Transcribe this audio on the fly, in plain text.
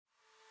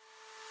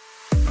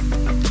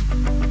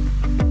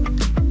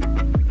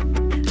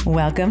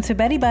Welcome to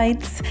Betty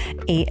Bites,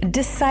 a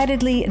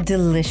decidedly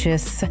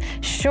delicious,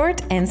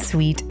 short and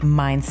sweet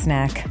mind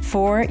snack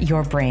for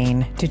your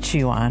brain to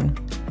chew on.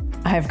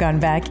 I've gone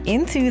back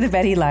into the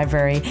Betty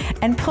library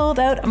and pulled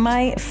out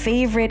my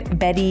favorite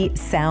Betty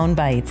sound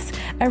bites,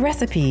 a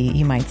recipe,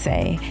 you might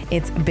say.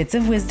 It's bits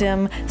of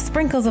wisdom,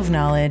 sprinkles of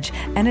knowledge,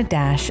 and a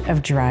dash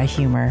of dry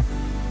humor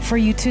for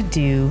you to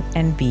do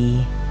and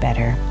be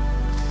better.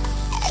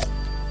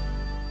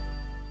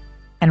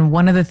 And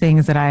one of the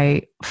things that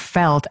I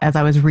felt as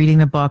I was reading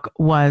the book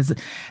was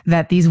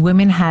that these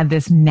women had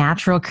this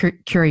natural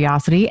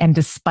curiosity. And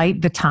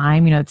despite the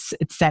time, it's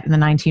set in the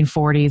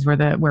 1940s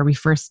where we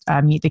first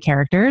meet the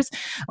characters,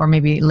 or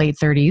maybe late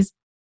 30s.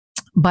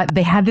 But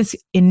they had this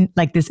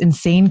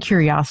insane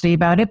curiosity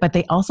about it, but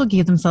they also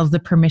gave themselves the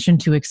permission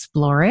to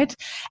explore it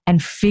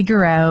and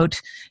figure out,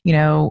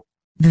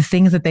 the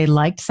things that they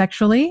liked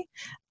sexually,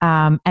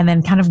 and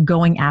then kind of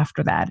going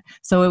after that.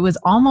 So it was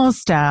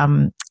almost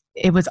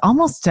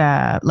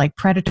like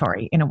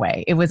predatory in a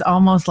way. It was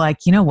almost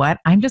like, you know what?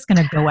 I'm just going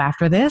to go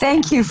after this.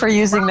 Thank you for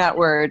using that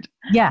word.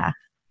 Yeah.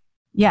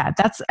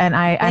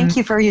 Thank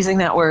you for using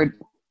that word.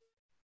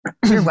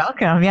 You're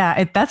welcome.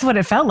 Yeah. That's what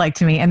it felt like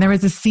to me. And there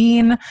was a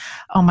scene,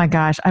 oh my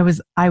gosh, I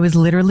was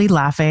literally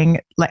laughing.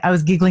 Like I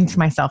was giggling to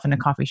myself in a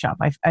coffee shop.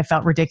 I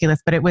felt ridiculous,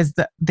 but it was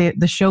the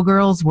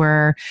showgirls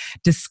were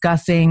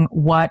discussing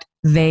what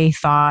they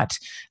thought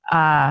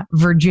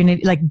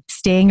virginity, like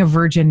staying a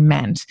virgin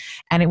meant.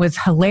 And it was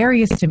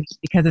hilarious to me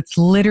because it's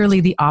literally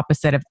the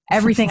opposite of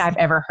everything I've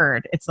ever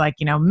heard. It's like,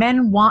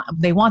 men want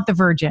the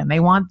virgin.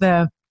 They want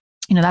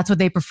that's what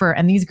they prefer.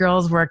 And these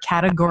girls were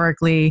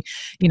categorically,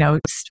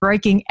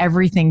 striking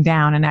everything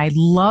down. And I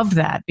loved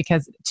that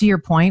because to your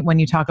point, when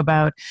you talk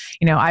about,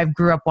 I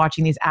grew up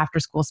watching these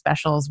after school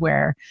specials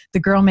where the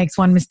girl makes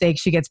one mistake,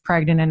 she gets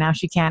pregnant and now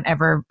she can't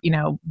ever,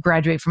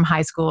 graduate from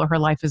high school or her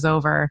life is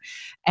over.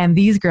 And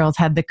these girls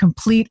had the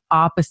complete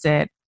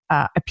opposite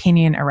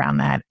opinion around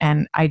that.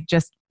 And I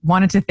just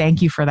wanted to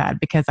thank you for that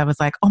because I was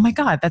like, oh my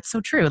God, that's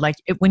so true. Like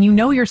when you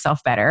know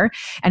yourself better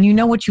and you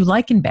know what you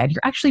like in bed,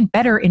 you're actually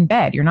better in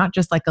bed. You're not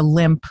just like a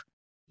limp,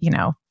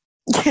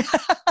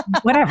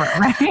 whatever,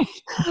 right?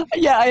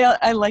 Yeah,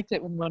 I liked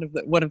it when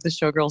one of the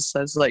showgirls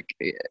says, like,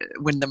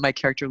 when my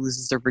character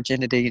loses their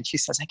virginity, and she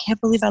says, "I can't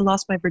believe I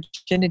lost my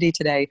virginity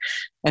today,"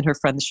 and her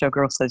friend the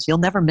showgirl says, "You'll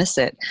never miss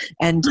it,"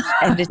 and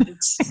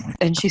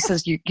and she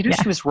says, "You know,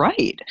 she was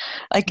right."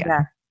 Like.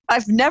 Yeah.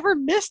 I've never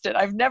missed it.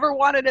 I've never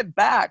wanted it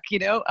back,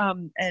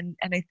 And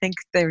I think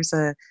there's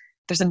a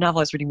novel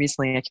I was reading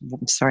recently.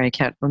 I'm sorry, I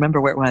can't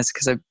remember where it was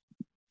because I'm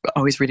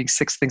always reading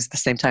 6 things at the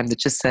same time that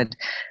just said,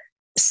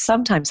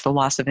 sometimes the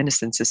loss of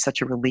innocence is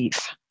such a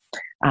relief.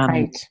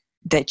 Right.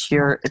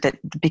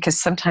 Because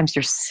sometimes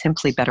you're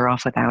simply better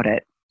off without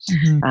it.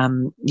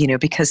 Mm-hmm.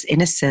 Because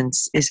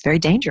innocence is very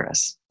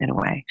dangerous in a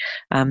way.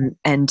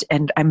 And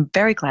I'm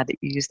very glad that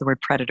you used the word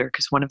predator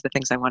because one of the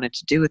things I wanted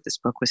to do with this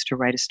book was to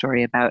write a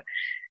story about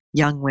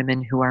young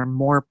women who are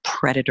more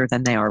predator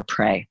than they are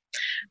prey.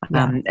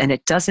 Yeah. And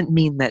it doesn't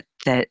mean that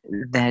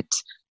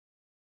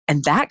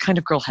and that kind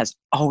of girl has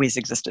always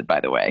existed,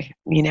 by the way,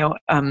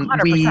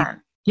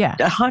 100%. Yeah.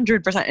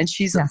 100%. And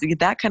she's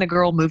that kind of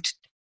girl moved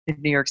to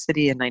New York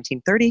City in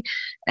 1930,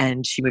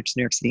 and she moved to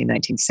New York City in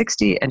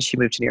 1960, and she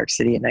moved to New York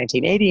City in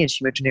 1980, and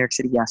she moved to New York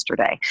City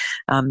yesterday.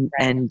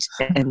 And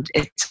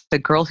it's the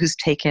girl who's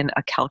taken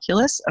a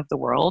calculus of the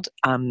world,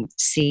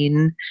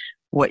 seen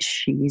what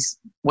she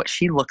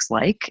looks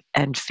like,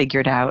 and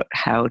figured out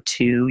how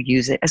to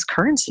use it as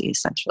currency,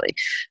 essentially.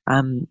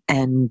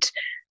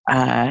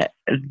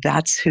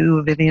 That's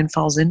who Vivian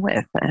falls in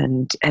with.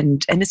 And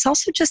it's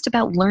also just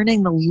about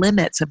learning the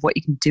limits of what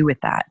you can do with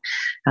that.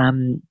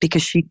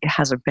 Because she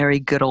has a very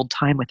good old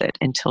time with it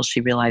until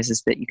she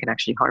realizes that you can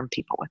actually harm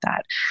people with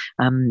that.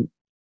 And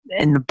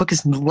the book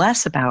is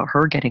less about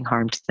her getting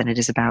harmed than it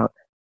is about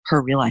her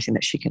realizing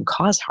that she can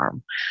cause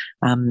harm.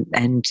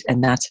 And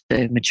that's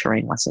the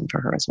maturing lesson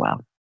for her as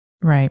well.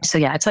 Right. So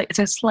yeah, it's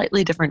a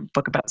slightly different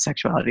book about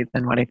sexuality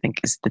than what I think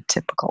is the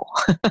typical.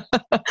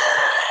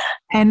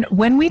 And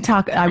when we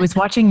talk, I was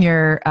watching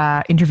your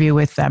interview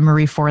with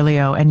Marie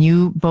Forleo, and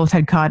you both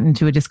had gotten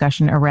into a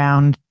discussion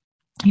around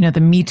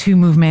the Me Too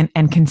movement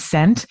and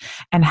consent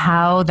and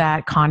how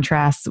that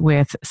contrasts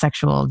with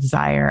sexual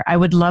desire. I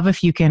would love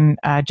if you can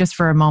just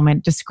for a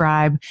moment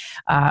describe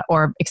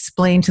or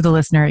explain to the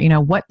listener,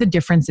 what the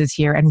difference is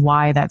here and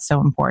why that's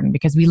so important,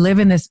 because we live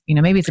in this,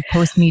 maybe it's a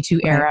post Me Too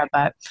era,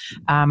 but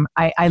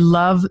I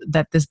love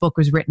that this book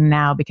was written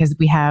now because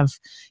we have,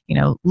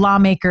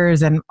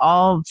 lawmakers and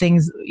all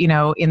things,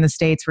 in the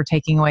States were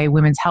taking away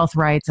women's health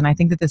rights. And I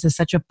think that this is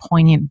such a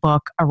poignant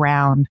book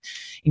around,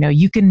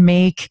 you can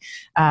make,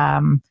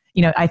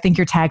 I think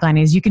your tagline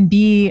is you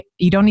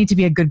don't need to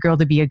be a good girl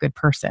to be a good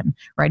person,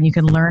 right? And you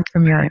can learn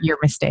from your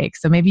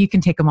mistakes. So maybe you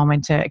can take a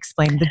moment to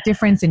explain the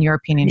difference in your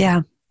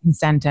opinion,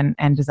 consent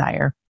and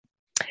desire.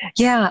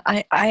 Yeah,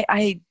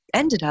 I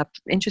ended up,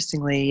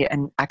 interestingly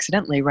and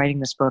accidentally, writing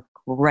this book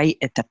right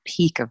at the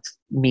peak of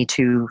Me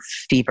Too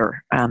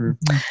fever. And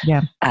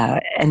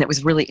it was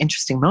a really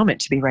interesting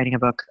moment to be writing a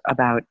book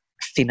about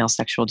female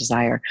sexual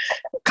desire.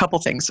 A couple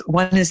things.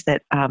 One is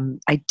that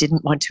I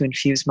didn't want to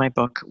infuse my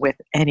book with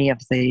any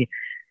of the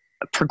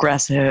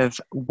progressive,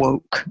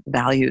 woke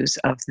values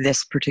of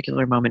this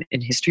particular moment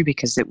in history,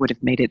 because it would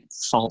have made it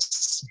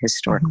false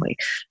historically.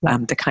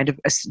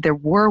 There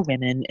were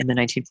women in the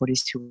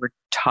 1940s who were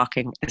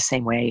talking the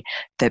same way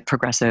that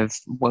progressive,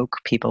 woke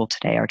people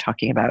today are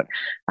talking about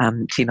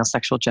female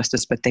sexual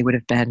justice, but they would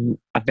have been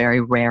a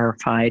very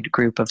rarefied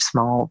group of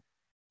small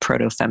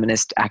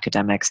proto-feminist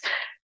academics.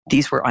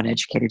 These were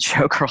uneducated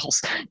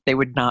showgirls. They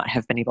would not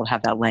have been able to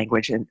have that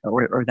language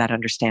or that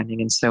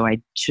understanding. And so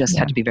I just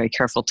had to be very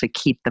careful to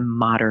keep the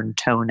modern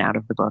tone out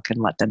of the book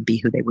and let them be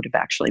who they would have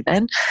actually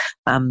been.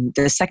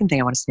 The second thing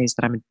I want to say is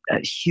that I'm a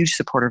huge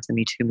supporter of the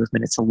Me Too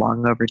movement. It's a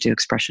long overdue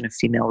expression of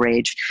female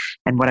rage.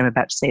 And what I'm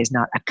about to say is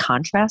not a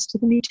contrast to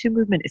the Me Too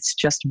movement. It's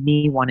just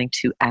me wanting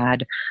to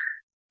add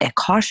a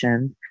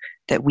caution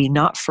that we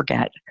not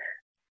forget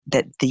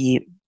that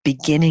the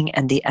beginning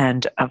and the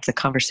end of the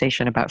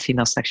conversation about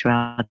female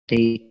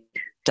sexuality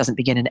doesn't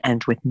begin and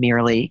end with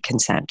merely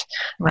consent.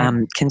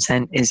 Right.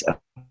 Consent is, of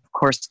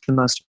course, the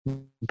most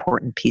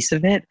important piece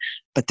of it,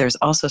 but there's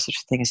also such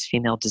a thing as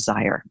female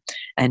desire.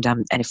 And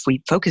if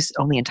we focus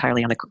only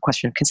entirely on the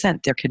question of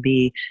consent, there could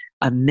be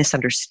a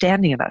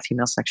misunderstanding about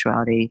female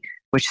sexuality,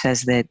 which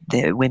says that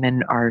the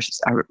women are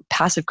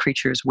passive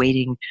creatures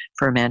waiting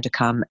for a man to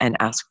come and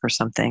ask for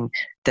something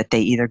that they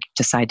either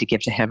decide to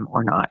give to him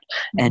or not.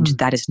 And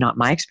that is not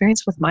my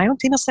experience with my own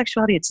female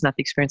sexuality. It's not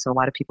the experience of a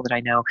lot of people that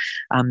I know.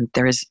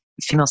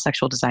 Female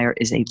sexual desire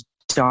is a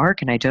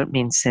dark, and I don't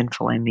mean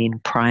sinful, I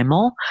mean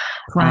primal.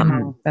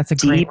 Primal. That's a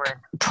great word.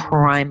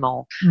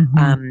 Primal.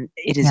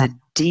 It is a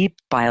deep,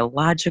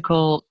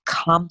 biological,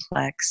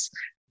 complex,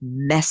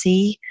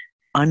 messy,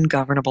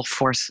 ungovernable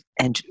force,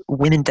 and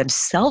women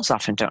themselves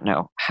often don't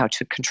know how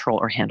to control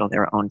or handle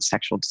their own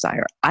sexual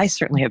desire. I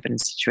certainly have been in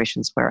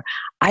situations where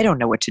I don't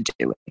know what to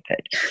do with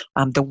it.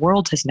 The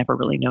world has never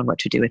really known what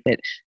to do with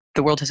it.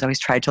 The world has always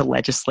tried to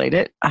legislate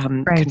it,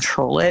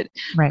 control it,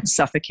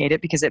 suffocate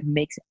it, because it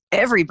makes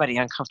everybody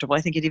uncomfortable.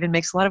 I think it even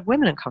makes a lot of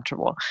women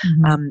uncomfortable.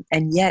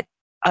 And yet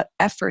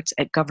efforts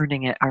at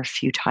governing it are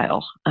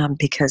futile,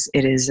 because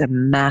it is a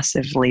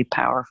massively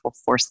powerful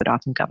force that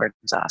often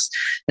governs us.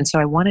 And so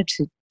I wanted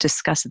to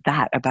discuss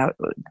that, about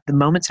the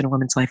moments in a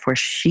woman's life where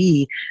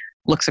she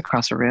looks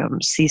across a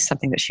room, sees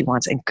something that she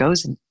wants, and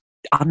goes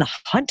on the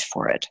hunt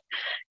for it,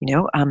 in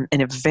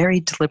a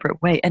very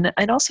deliberate way. And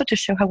also to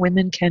show how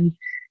women can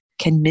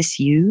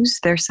misuse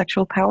their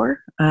sexual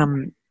power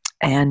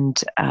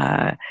and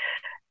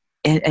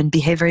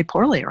behave very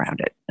poorly around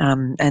it.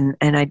 And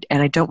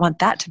I don't want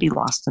that to be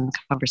lost in the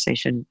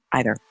conversation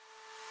either.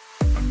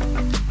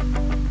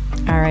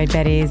 All right,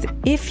 Betties,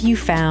 if you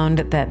found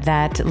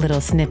that little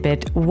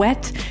snippet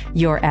whet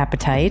your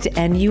appetite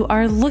and you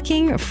are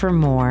looking for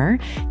more,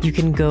 you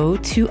can go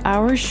to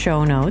our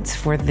show notes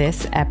for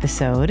this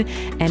episode.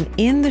 And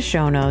in the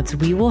show notes,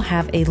 we will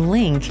have a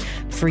link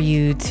for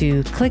you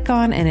to click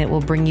on, and it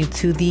will bring you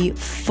to the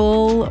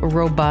full,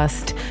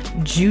 robust,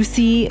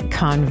 juicy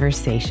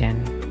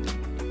conversation.